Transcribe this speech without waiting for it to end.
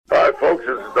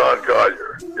Ron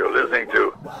Collier. You're listening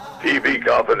to TV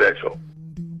Confidential.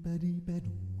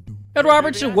 Ed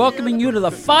Robertson welcoming you to the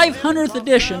 500th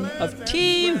edition of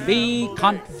TV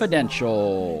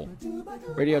Confidential.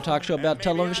 Radio talk show about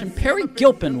television. Peri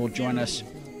Gilpin will join us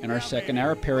in our second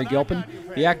hour. Peri Gilpin,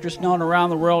 the actress known around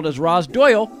the world as Roz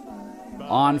Doyle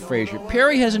on Frasier.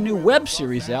 Peri has a new web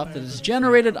series out that has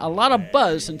generated a lot of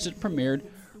buzz since it premiered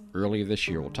earlier this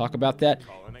year. We'll talk about that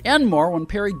and more when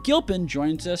Peri Gilpin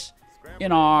joins us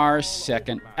in our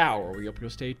second hour. We hope you'll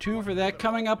stay tuned for that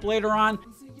coming up later on.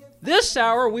 This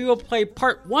hour, we will play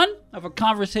part one of a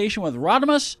conversation with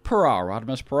Rodimus Para.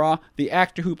 Rodimus Para, the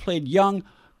actor who played young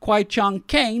Kwai Chang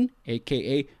Caine,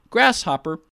 a.k.a.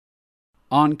 Grasshopper,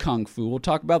 on Kung Fu. We'll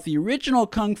talk about the original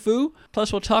Kung Fu,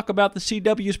 plus we'll talk about the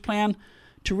CW's plan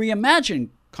to reimagine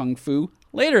Kung Fu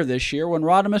later this year when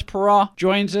Rodimus Para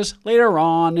joins us later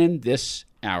on in this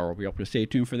hour. We hope you'll stay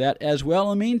tuned for that as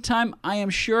well. In the meantime, I am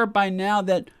sure by now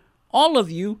that all of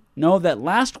you know that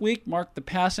last week marked the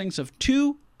passings of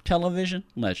two television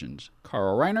legends,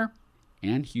 Carl Reiner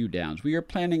and Hugh Downs. We are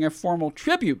planning a formal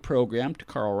tribute program to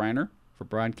Carl Reiner for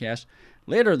broadcast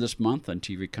later this month on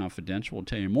TV Confidential. We'll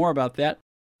tell you more about that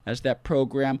as that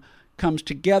program comes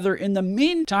together. In the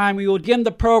meantime, we will begin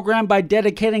the program by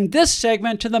dedicating this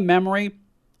segment to the memory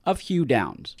of Hugh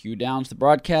Downs. Hugh Downs, the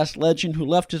broadcast legend who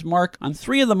left his mark on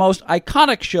three of the most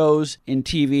iconic shows in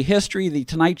TV history, The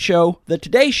Tonight Show, The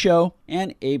Today Show,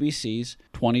 and ABC's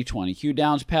 2020. Hugh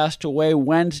Downs passed away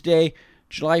Wednesday,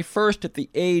 July 1st at the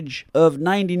age of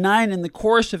 99. In the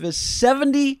course of his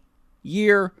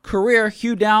 70-year career,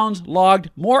 Hugh Downs logged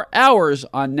more hours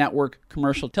on network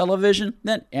commercial television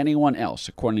than anyone else,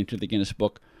 according to the Guinness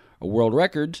Book of World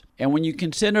Records. And when you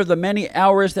consider the many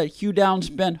hours that Hugh Downs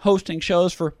spent hosting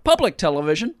shows for public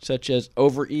television, such as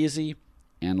Over Easy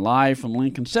and Live from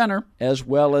Lincoln Center, as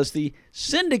well as the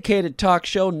syndicated talk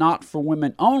show Not for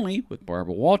Women Only with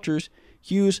Barbara Walters,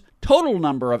 Hugh's total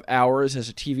number of hours as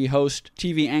a TV host,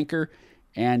 TV anchor,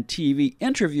 and TV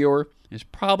interviewer is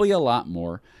probably a lot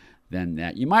more than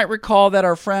that. You might recall that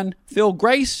our friend Phil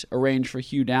Grace arranged for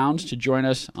Hugh Downs to join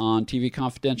us on TV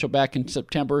Confidential back in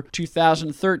September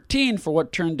 2013 for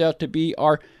what turned out to be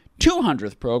our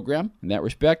 200th program. In that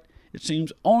respect, it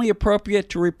seems only appropriate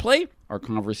to replay our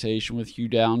conversation with Hugh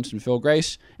Downs and Phil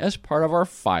Grace as part of our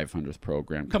 500th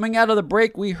program. Coming out of the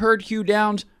break, we heard Hugh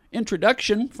Downs'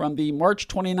 introduction from the March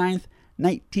 29th,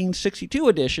 1962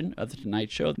 edition of The Tonight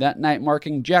Show, that night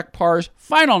marking Jack Parr's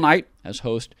final night as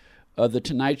host of The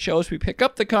Tonight Show. As we pick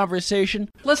up the conversation,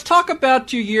 let's talk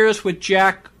about your years with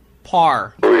Jack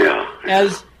Parr. Oh, yeah.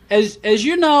 As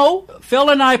you know, Phil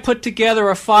and I put together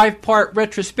a 5-part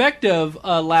retrospective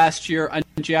last year on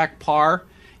Jack Parr.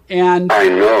 And I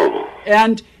know.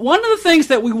 And one of the things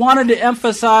that we wanted to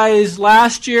emphasize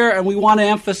last year and we want to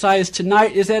emphasize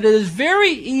tonight is that it is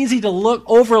very easy to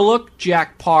overlook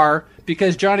Jack Parr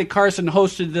because Johnny Carson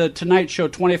hosted The Tonight Show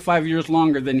 25 years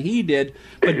longer than he did.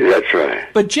 But, that's right.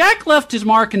 But Jack left his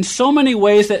mark in so many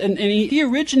ways, that, and he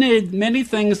originated many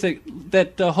things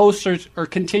that the hosts are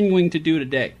continuing to do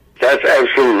today. That's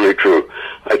absolutely true.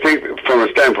 I think from a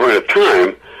standpoint of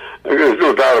time, there's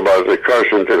no doubt about it that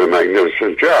Carson did a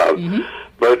magnificent job. Mm-hmm.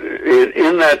 But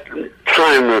in that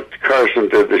time that Carson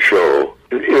did the show,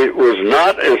 it was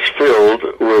not as filled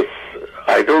with,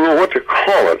 I don't know what to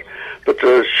call it, but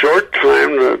the short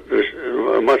time,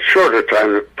 a much shorter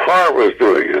time that Parr was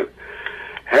doing it,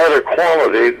 had a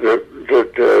quality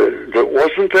that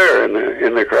wasn't there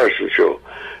in the Carson show.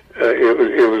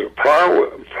 It was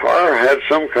Parr had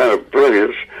some kind of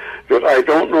brilliance that I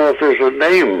don't know if there's a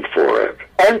name for it.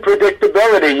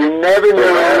 Unpredictability. You never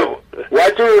knew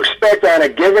what to expect on a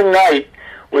given night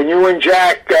when you and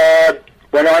Jack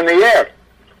went on the air.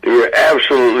 You're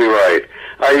absolutely right.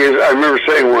 I remember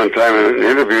saying one time in an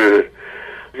interview that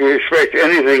you expect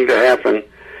anything to happen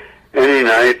any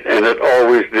night, and it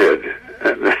always did.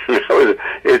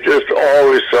 It just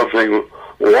always something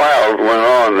wild went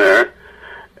on there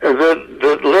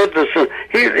that led to some.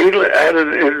 He had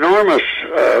an enormous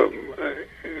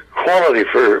quality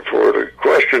for the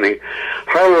questioning.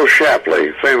 Harlow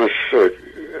Shapley, famous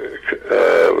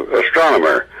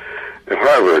astronomer at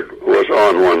Harvard, was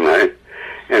on one night,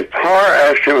 and Parr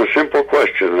asked him a simple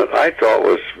question that I thought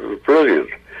was brilliant.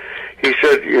 He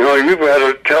said, you've got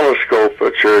a telescope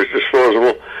at your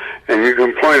disposal, and you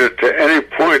can point it to any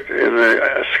point in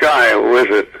the sky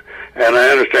with it, and I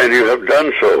understand you have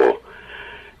done so.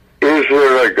 Is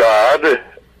there a God?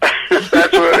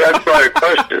 That's my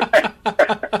question.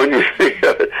 When you think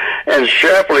of it. And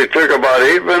Shapley took about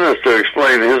 8 minutes to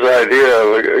explain his idea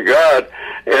of a God,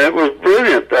 and it was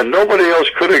brilliant. And nobody else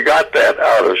could have got that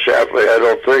out of Shapley, I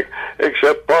don't think,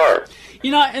 except Parr.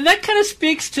 And that kind of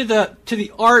speaks to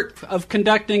the art of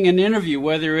conducting an interview,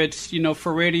 whether it's,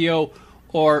 for radio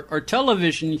or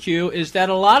television, Hugh, is that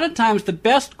a lot of times the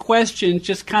best questions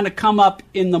just kind of come up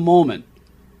in the moment.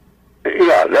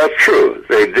 Yeah, that's true.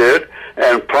 They did,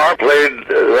 and Parr played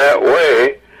that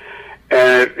way,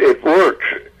 and it worked.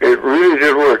 It really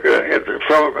did work.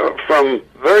 From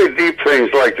very deep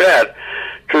things like that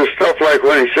to stuff like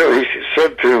when he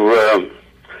said to,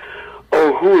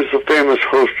 who was the famous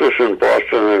hostess in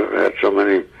Boston that had so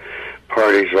many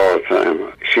parties all the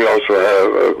time? She also had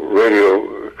a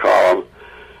radio column,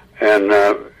 and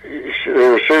they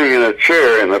were sitting in a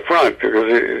chair in the front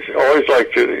because he always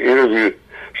liked to interview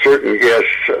certain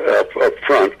guests up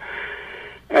front.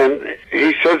 And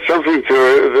he said something to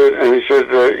her, and he said,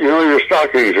 your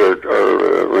stockings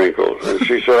are wrinkled. And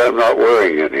she said, I'm not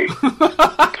wearing any.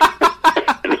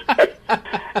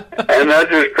 And that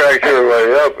just cracked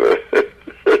everybody up.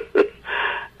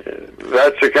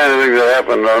 That's the kind of thing that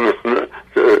happened on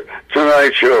the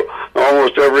Tonight Show.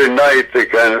 Almost every night that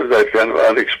kind of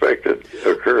unexpected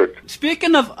occurred.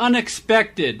 Speaking of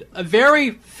unexpected, a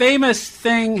very famous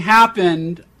thing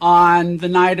happened on the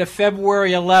night of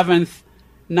February 11th,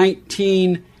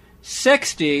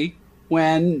 1960,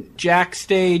 when Jack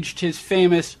staged his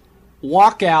famous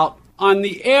walkout on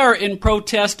the air in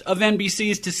protest of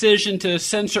NBC's decision to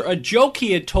censor a joke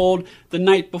he had told the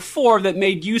night before that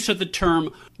made use of the term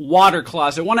water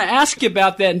closet. I want to ask you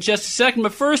about that in just a second,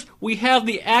 but first we have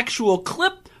the actual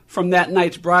clip from that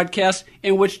night's broadcast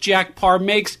in which Jack Parr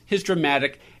makes his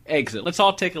dramatic exit. Let's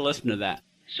all take a listen to that.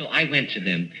 So I went to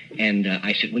them, and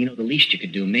I said, well, the least you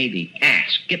could do, maybe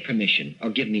ask, get permission, or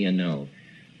give me a no.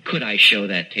 Could I show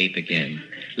that tape again?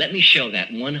 Let me show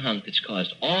that one hunk that's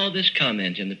caused all this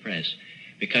comment in the press,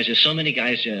 because there's so many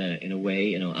guys, in a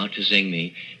way, out to zing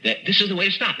me, that this is the way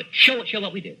to stop it. Show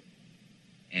what we did.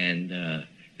 And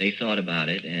they thought about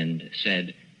it and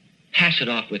said, pass it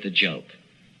off with a joke.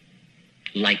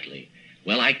 Lightly.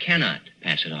 Well, I cannot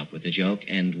pass it off with a joke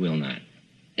and will not.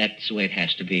 That's the way it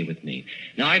has to be with me.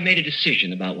 Now, I've made a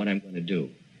decision about what I'm going to do.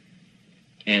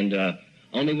 And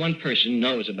only one person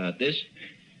knows about this.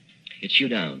 It's Hugh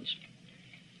Downs.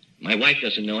 My wife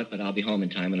doesn't know it, but I'll be home in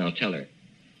time and I'll tell her.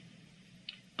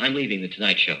 I'm leaving the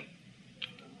Tonight Show.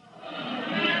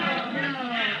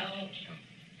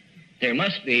 There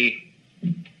must be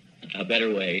a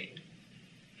better way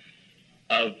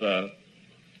of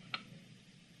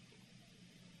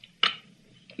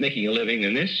making a living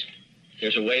than this.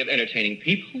 There's a way of entertaining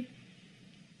people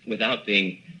without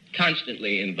being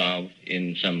constantly involved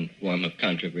in some form of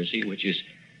controversy, which is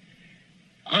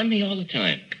on me all the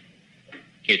time.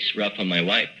 It's rough on my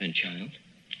wife and child,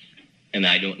 and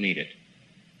I don't need it.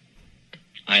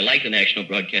 I like the National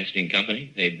Broadcasting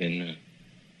Company. They've been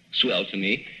swell to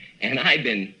me, and I've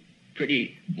been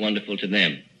pretty wonderful to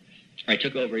them. I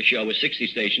took over a show with 60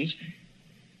 stations.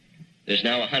 There's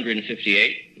now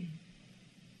 158.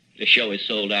 The show is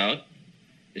sold out.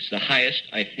 It's the highest,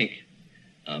 I think,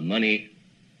 money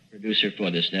producer for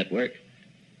this network.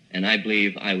 And I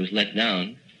believe I was let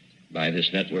down by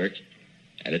this network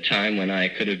at a time when I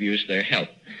could have used their help.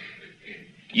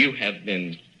 You have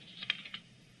been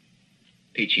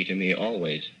peachy to me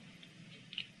always.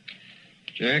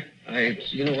 Jack,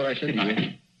 you know what I said to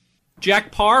you?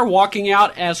 Jack Parr walking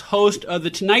out as host of The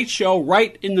Tonight Show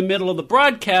right in the middle of the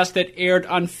broadcast that aired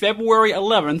on February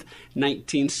 11th,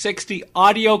 1960,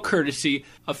 audio courtesy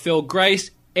of Phil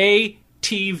Grice,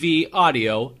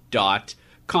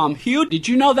 ATVaudio.com. Hugh, did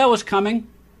you know that was coming?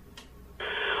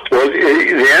 Well,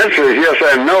 the answer is yes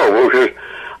and no, because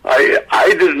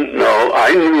I didn't know.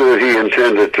 I knew that he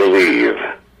intended to leave.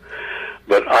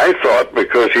 But I thought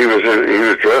because he was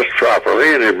dressed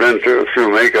properly and he'd been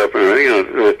through makeup and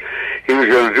everything, that he was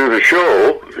going to do the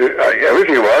show.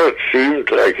 Everything about it seemed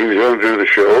like he was going to do the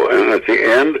show, and at the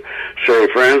end say,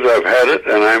 "Friends, I've had it,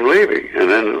 and I'm leaving," and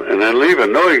then leave.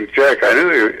 And knowing Jack, I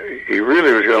knew he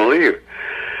really was going to leave.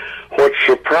 What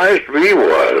surprised me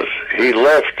was he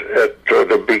left at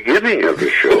the beginning of the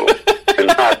show and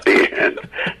not the end.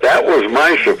 That was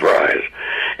my surprise.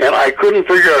 And I couldn't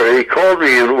figure out. He called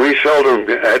me, and we seldom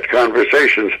had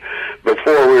conversations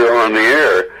before we were on the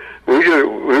air. We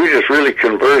just really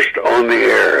conversed on the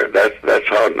air. That's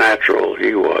how natural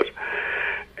he was.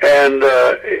 And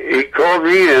he called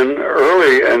me in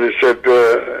early, and he said,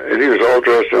 and he was all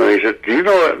dressed, and he said, "Do you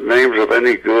know names of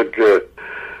any good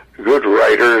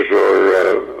writers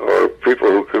or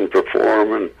people who can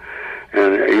perform?"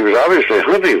 And he was obviously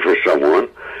hunting for someone.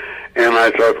 And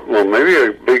I thought, well, maybe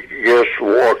a big guest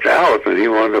walked out and he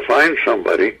wanted to find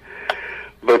somebody.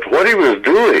 But what he was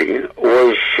doing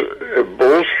was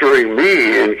bolstering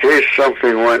me in case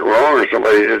something went wrong or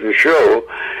somebody didn't show.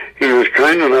 He was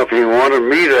kind enough, he wanted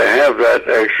me to have that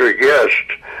extra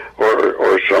guest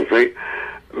or something,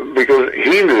 because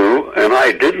he knew, and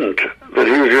I didn't, that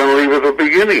he was going to leave at the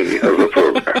beginning of the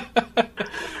program.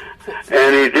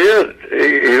 And he did.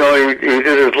 He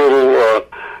did his little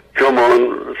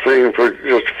come-on thing for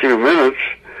just a few minutes,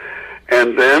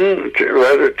 and then,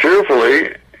 rather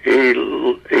tearfully,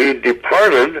 he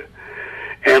departed,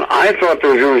 and I thought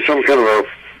there was going to be some kind of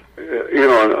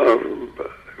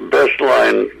a best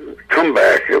line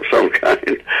comeback of some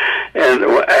kind. And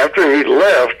after he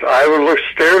left, I would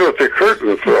stare at the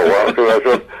curtain for a while, because I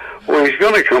thought, well, he's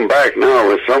going to come back now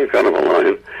with some kind of a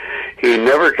line. He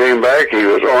never came back. He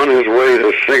was on his way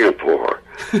to Singapore.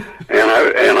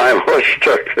 and I was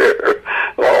stuck there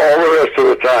all the rest of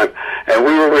the time. And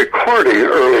we were recording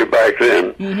early back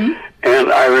then. Mm-hmm.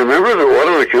 And I remember that one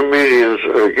of the comedians,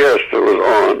 guests that was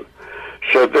on,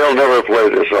 said they'll never play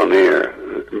this on the air.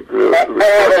 I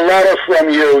had a letter from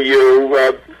you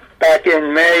back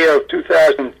in May of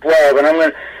 2012, and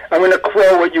I'm going to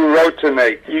quote what you wrote to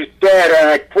me. You said, and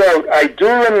I quote, "I do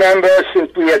remember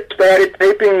since we had started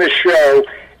taping the show,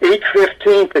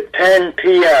 8:15 to 10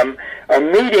 p.m., a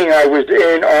meeting I was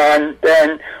in on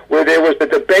then where there was a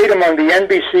debate among the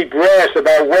NBC brass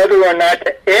about whether or not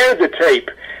to air the tape.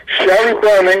 Sherry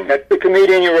Berman, that's the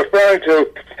comedian you're referring to,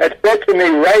 had said to me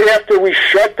right after we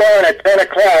shut down at 10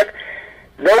 o'clock,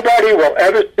 nobody will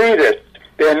ever see this.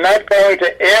 They're not going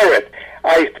to air it.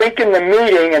 I think in the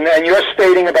meeting, and then you're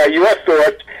stating about your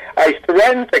thoughts, I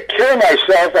threatened to kill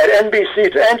myself at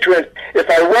NBC's entrance if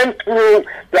I went through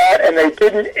that and they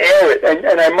didn't air it.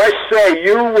 And I must say,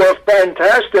 you were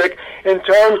fantastic in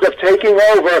terms of taking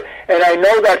over, and I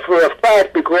know that for a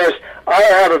fact because I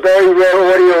have a very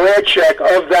rare audio air check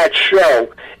of that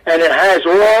show, and it has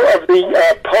all of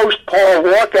the post-Paul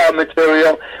walkout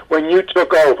material when you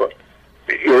took over.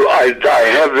 I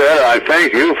have that. I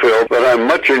thank you, Phil, but I'm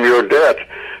much in your debt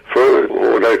for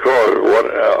what I call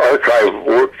archive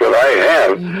work that I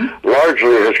have. Mm-hmm.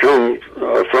 Largely has come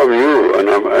from you, and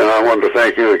I want to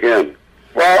thank you again.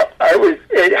 Well,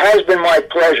 it has been my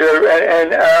pleasure,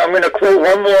 and I'm going to quote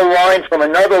one more line from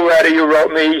another letter you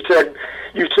wrote me.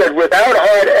 You said, without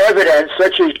hard evidence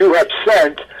such as you have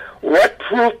sent, what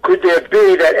proof could there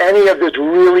be that any of this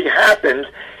really happened,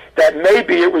 that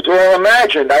maybe it was all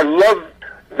imagined? I love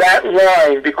that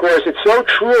line because it's so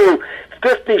true.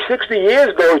 50, 60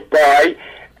 years goes by,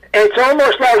 it's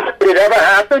almost like, did it ever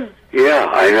happen? Yeah,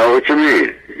 I know what you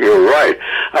mean. You're right.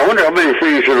 I wonder how many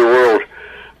things in the world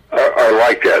are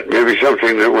like that. Maybe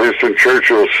something that Winston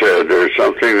Churchill said, or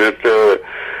something that,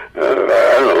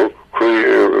 I don't know,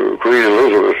 Queen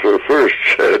Elizabeth I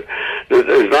said, that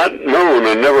is not known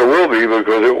and never will be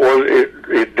because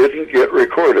it didn't get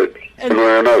recorded one way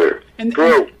or another.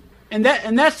 True. And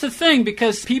that's the thing,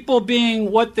 because people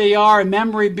being what they are and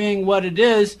memory being what it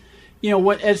is,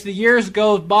 as the years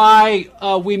go by,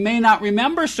 we may not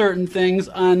remember certain things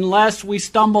unless we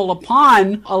stumble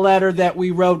upon a letter that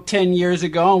we wrote 10 years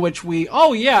ago in which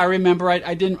I remember,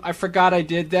 I forgot I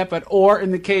did that, or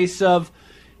in the case of,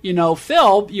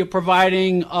 Phil, you're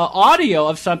providing audio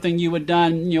of something you had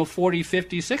done, 40,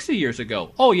 50, 60 years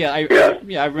ago. I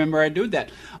remember I did that.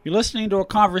 You're listening to a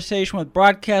conversation with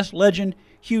broadcast legend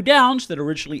Hugh Downs that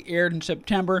originally aired in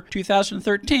September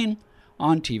 2013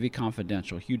 on TV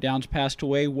Confidential. Hugh Downs passed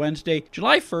away Wednesday,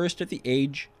 July 1st at the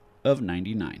age of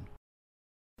 99.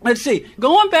 Let's see.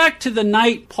 Going back to the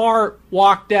night Parr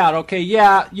walked out, okay,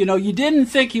 you didn't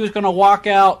think he was going to walk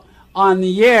out on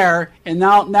the air, and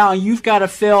now you've got to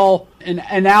fill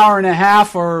an hour and a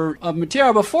half of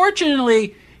material. But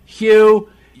fortunately, Hugh,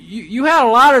 you had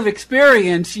a lot of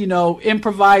experience,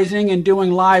 improvising and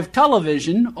doing live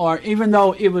television, or even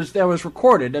though that was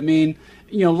recorded. I mean,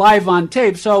 live on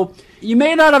tape. So you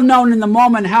may not have known in the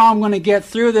moment how I'm going to get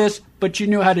through this, but you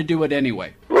knew how to do it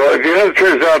anyway. Well, it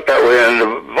turns out that way, and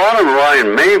the bottom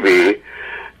line may be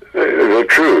the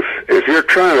truth. If you're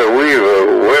trying to weave a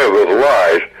web of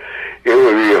lies, it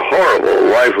would be horrible.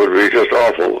 Life would be just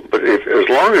awful. But as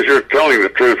long as you're telling the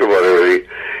truth about everything,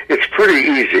 it's pretty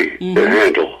easy to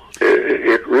handle.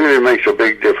 It really makes a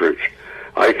big difference,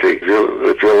 I think.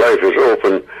 If your life is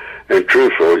open and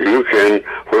truthful, you can,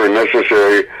 where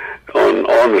necessary, on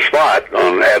the spot,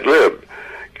 on ad lib,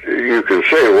 you can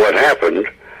say what happened,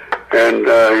 and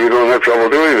you don't have trouble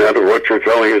doing that if what you're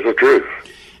telling is the truth.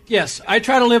 Yes, I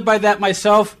try to live by that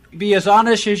myself. Be as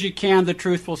honest as you can. The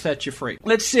truth will set you free.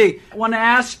 Let's see. I want to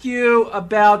ask you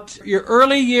about your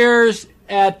early years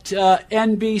at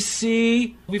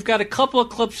NBC. We've got a couple of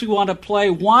clips we want to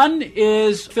play. One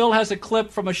is, Phil has a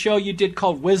clip from a show you did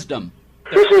called Wisdom.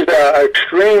 This is an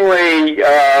extremely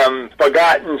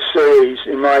forgotten series,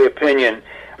 in my opinion.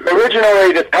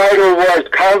 Originally, the title was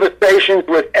Conversations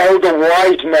with Elder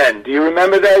Wise Men. Do you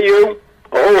remember that, you?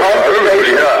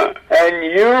 Oh, yeah.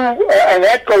 And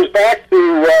that goes back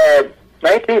to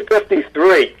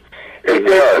 1953. It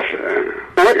does.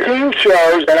 14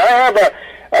 shows, and I have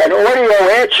an audio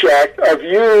air check of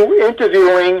you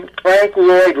interviewing Frank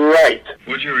Lloyd Wright.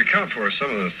 Would you recount for us some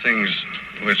of the things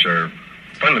which are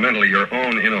fundamentally your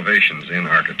own innovations in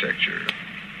architecture?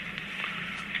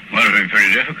 Well, it would be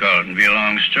pretty difficult and be a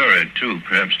long story, too,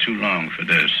 perhaps too long for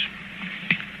this.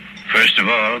 First of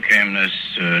all came this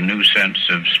new sense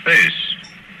of space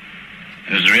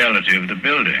as the reality of the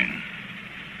building.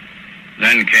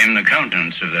 Then came the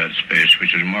countenance of that space,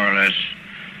 which is more or less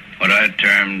what I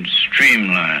termed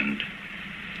streamlined.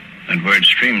 That word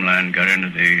streamlined got into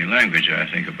the language, I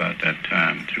think, about that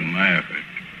time through my effort.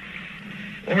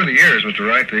 Over the years, Mr.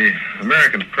 Wright, the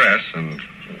American press and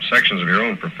sections of your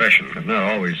own profession have not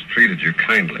always treated you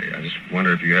kindly. I just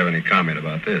wonder if you have any comment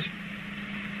about this.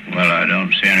 Well, I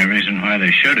don't see any reason why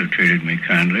they should have treated me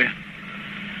kindly.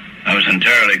 I was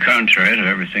entirely contrary to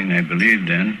everything they believed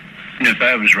in. And if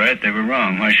I was right, they were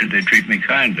wrong. Why should they treat me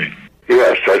kindly?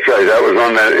 Yes, that's right. That was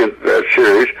on that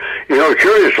series. You know,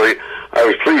 curiously, I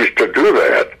was pleased to do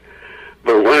that.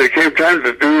 But when it came time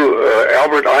to do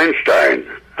Albert Einstein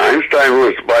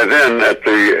was by then at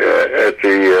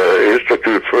the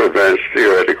Institute for Advanced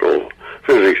Theoretical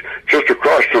Physics, just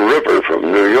across the river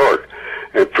from New York,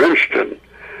 at Princeton.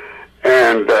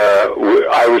 And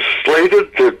I was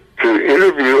slated to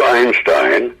interview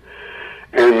Einstein,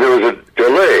 and there was a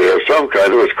delay of some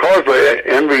kind. It was caused by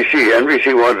NBC.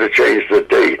 NBC wanted to change the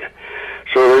date.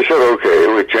 So they said, okay,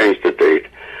 we changed the date.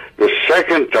 The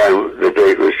second time the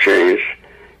date was changed,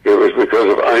 it was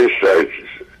because of Einstein's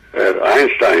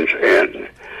end.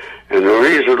 And the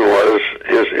reason was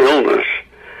his illness.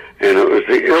 And it was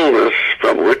the illness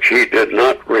from which he did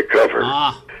not recover.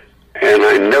 And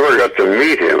I never got to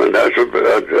meet him, and that's a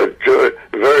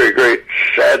very great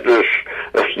sadness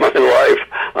of my life.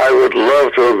 I would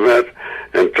love to have met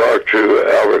and talked to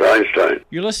Albert Einstein.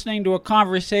 You're listening to a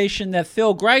conversation that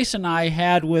Phil Grice and I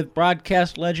had with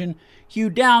broadcast legend Hugh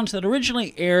Downs that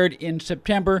originally aired in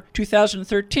September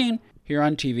 2013 here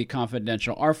on TV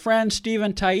Confidential. Our friend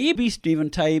Stephen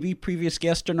Taibbi, previous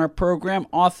guest on our program,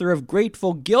 author of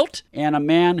Grateful Guilt, and a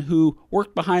man who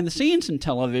worked behind the scenes in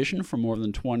television for more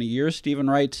than 20 years. Stephen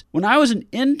writes, when I was an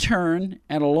intern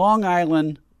at a Long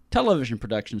Island television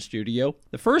production studio,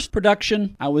 the first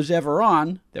production I was ever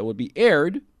on that would be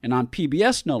aired, and on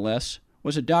PBS no less,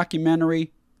 was a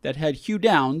documentary that had Hugh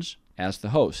Downs as the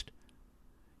host.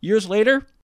 Years later,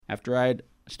 after I'd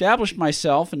established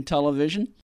myself in television,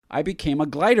 I became a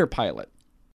glider pilot.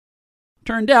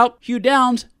 Turned out, Hugh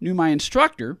Downs knew my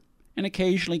instructor and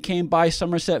occasionally came by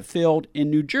Somerset Field in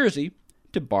New Jersey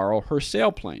to borrow her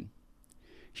sailplane.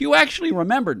 Hugh actually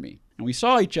remembered me, and we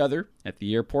saw each other at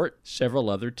the airport several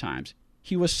other times.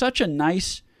 He was such a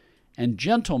nice and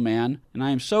gentle man, and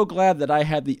I am so glad that I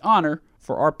had the honor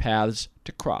for our paths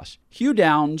to cross. Hugh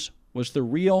Downs was the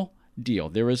real deal.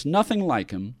 There is nothing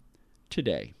like him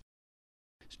today.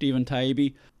 Stephen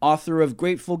Taibbi, author of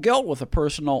Grateful Guilt, with a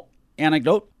personal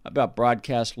anecdote about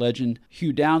broadcast legend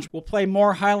Hugh Downs. We'll play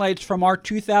more highlights from our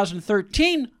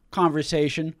 2013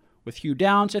 conversation with Hugh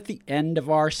Downs at the end of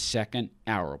our second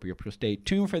hour. Be able to stay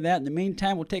tuned for that. In the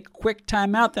meantime, we'll take a quick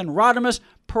time out. Then Rodimus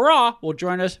Parra will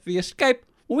join us via Skype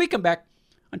when we come back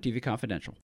on TV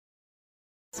Confidential.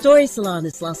 Story Salon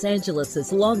is Los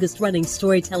Angeles' longest-running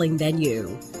storytelling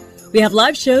venue. We have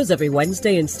live shows every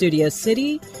Wednesday in Studio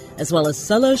City, as well as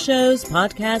solo shows,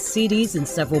 podcasts, CDs, and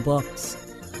several books.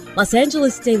 Los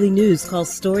Angeles Daily News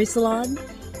calls Story Salon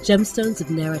Gemstones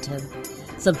of Narrative.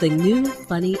 Something new,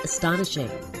 funny, astonishing.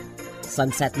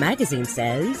 Sunset Magazine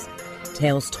says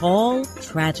tales tall,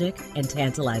 tragic, and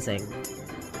tantalizing.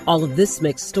 All of this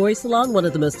makes Story Salon one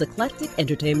of the most eclectic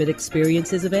entertainment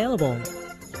experiences available.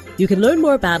 You can learn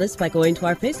more about us by going to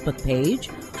our Facebook page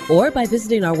or by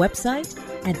visiting our website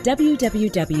at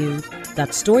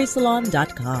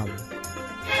www.storysalon.com.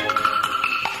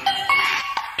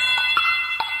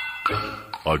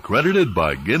 Accredited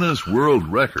by Guinness World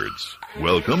Records,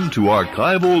 welcome to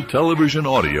Archival Television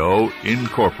Audio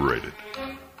Incorporated,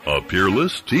 a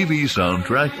peerless TV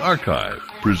soundtrack archive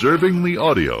preserving the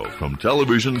audio from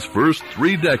television's first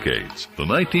 3 decades, the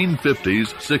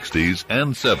 1950s, 60s,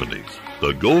 and 70s,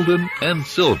 the golden and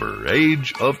silver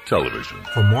age of television.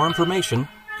 For more information,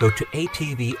 go to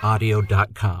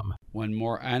atvaudio.com. One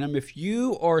more item. If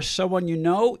you or someone you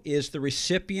know is the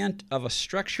recipient of a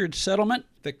structured settlement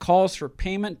that calls for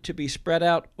payment to be spread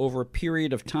out over a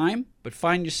period of time, but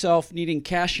find yourself needing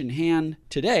cash in hand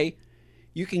today,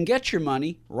 you can get your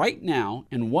money right now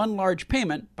in one large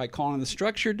payment by calling the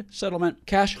Structured Settlement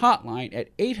Cash Hotline at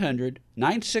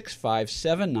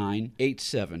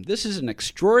 800-965-7987. This is an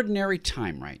extraordinary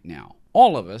time right now.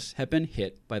 All of us have been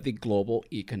hit by the global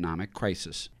economic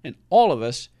crisis, and all of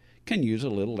us can use a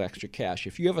little extra cash.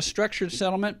 If you have a structured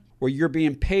settlement where you're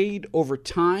being paid over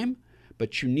time,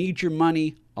 but you need your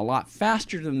money a lot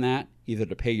faster than that, either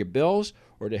to pay your bills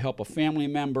or to help a family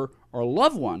member or a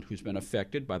loved one who's been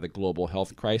affected by the global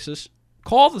health crisis,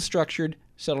 call the Structured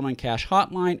Settlement Cash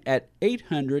Hotline at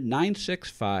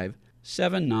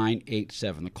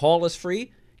 800-965-7987. The call is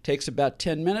free, takes about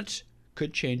 10 minutes,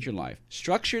 could change your life.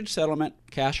 Structured Settlement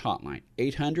Cash Hotline,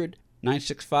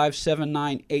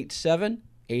 800-965-7987,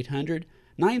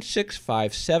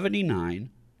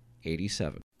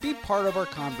 800-965-7987. Be part of our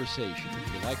conversation.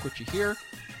 If you like what you hear,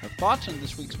 have thoughts on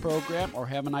this week's program, or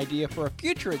have an idea for a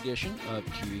future edition of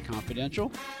TV Confidential,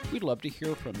 we'd love to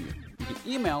hear from you. You can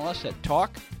email us at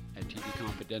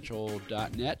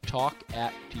talk@tvconfidential.net,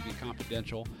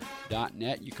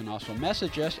 talk@tvconfidential.net. You can also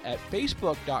message us at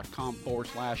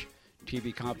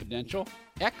facebook.com/tvconfidential,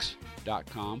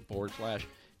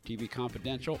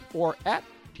 x.com/tvconfidential, or at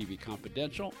TV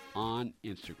Confidential on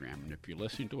Instagram. And if you're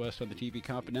listening to us on the TV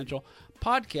Confidential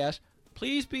podcast,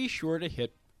 please be sure to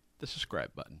hit the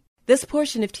subscribe button. This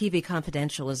portion of TV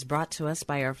Confidential is brought to us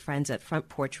by our friends at Front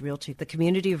Porch Realty, the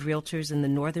community of realtors in the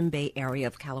Northern Bay area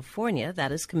of California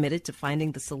that is committed to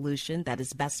finding the solution that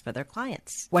is best for their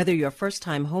clients. Whether you're a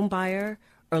first-time home buyer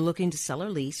or looking to sell or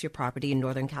lease your property in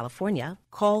Northern California,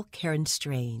 call Karen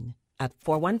Strain at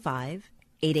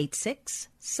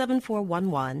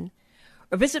 415-886-7411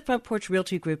 or visit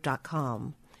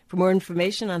frontporchrealtygroup.com for more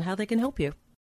information on how they can help you.